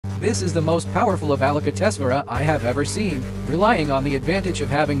"This is the most powerful Avalokitesvara I have ever seen." Relying on the advantage of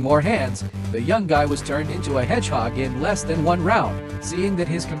having more hands, the young guy was turned into a hedgehog in less than one round. Seeing that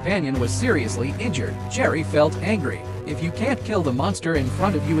his companion was seriously injured, Jerry felt angry. If you can't kill the monster in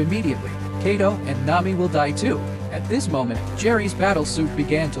front of you immediately, Kato and Nami will die too. At this moment, Jerry's battle suit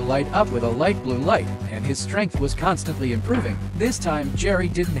began to light up with a light blue light, and his strength was constantly improving. This time, Jerry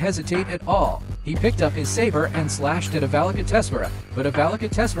didn't hesitate at all. He picked up his saber and slashed at Avalokitesvara, but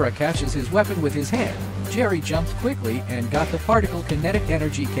Avalokitesvara catches his weapon with his hand. Jerry jumped quickly and got the particle kinetic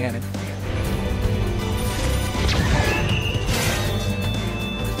energy cannon.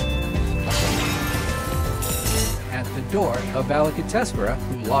 At the door, Avalokitesvara,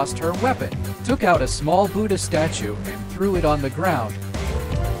 who lost her weapon, took out a small Buddha statue and threw it on the ground.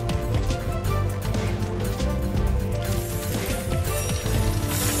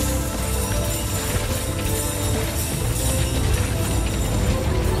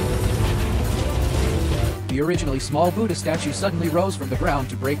 The originally small Buddha statue suddenly rose from the ground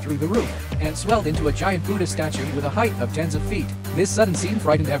to break through the roof, and swelled into a giant Buddha statue with a height of tens of feet. This sudden scene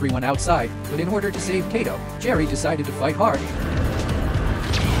frightened everyone outside, but in order to save Kato, Jerry decided to fight hard.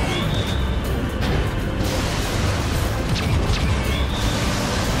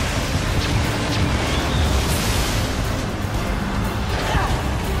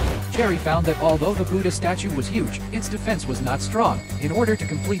 Jerry found that although the Buddha statue was huge, its defense was not strong. In order to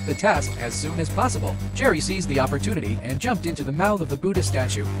complete the task as soon as possible, Jerry seized the opportunity and jumped into the mouth of the Buddha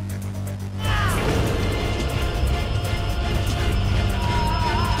statue.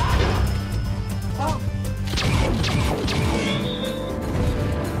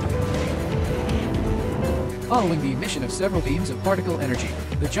 Following the emission of several beams of particle energy,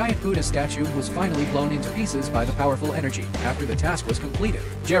 the giant Buddha statue was finally blown into pieces by the powerful energy. After the task was completed,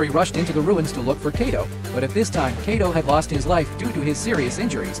 Jerry rushed into the ruins to look for Kato, but at this time Kato had lost his life due to his serious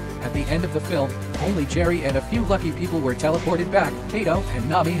injuries. At the end of the film, only Jerry and a few lucky people were teleported back. Kato and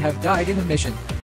Nami have died in the mission.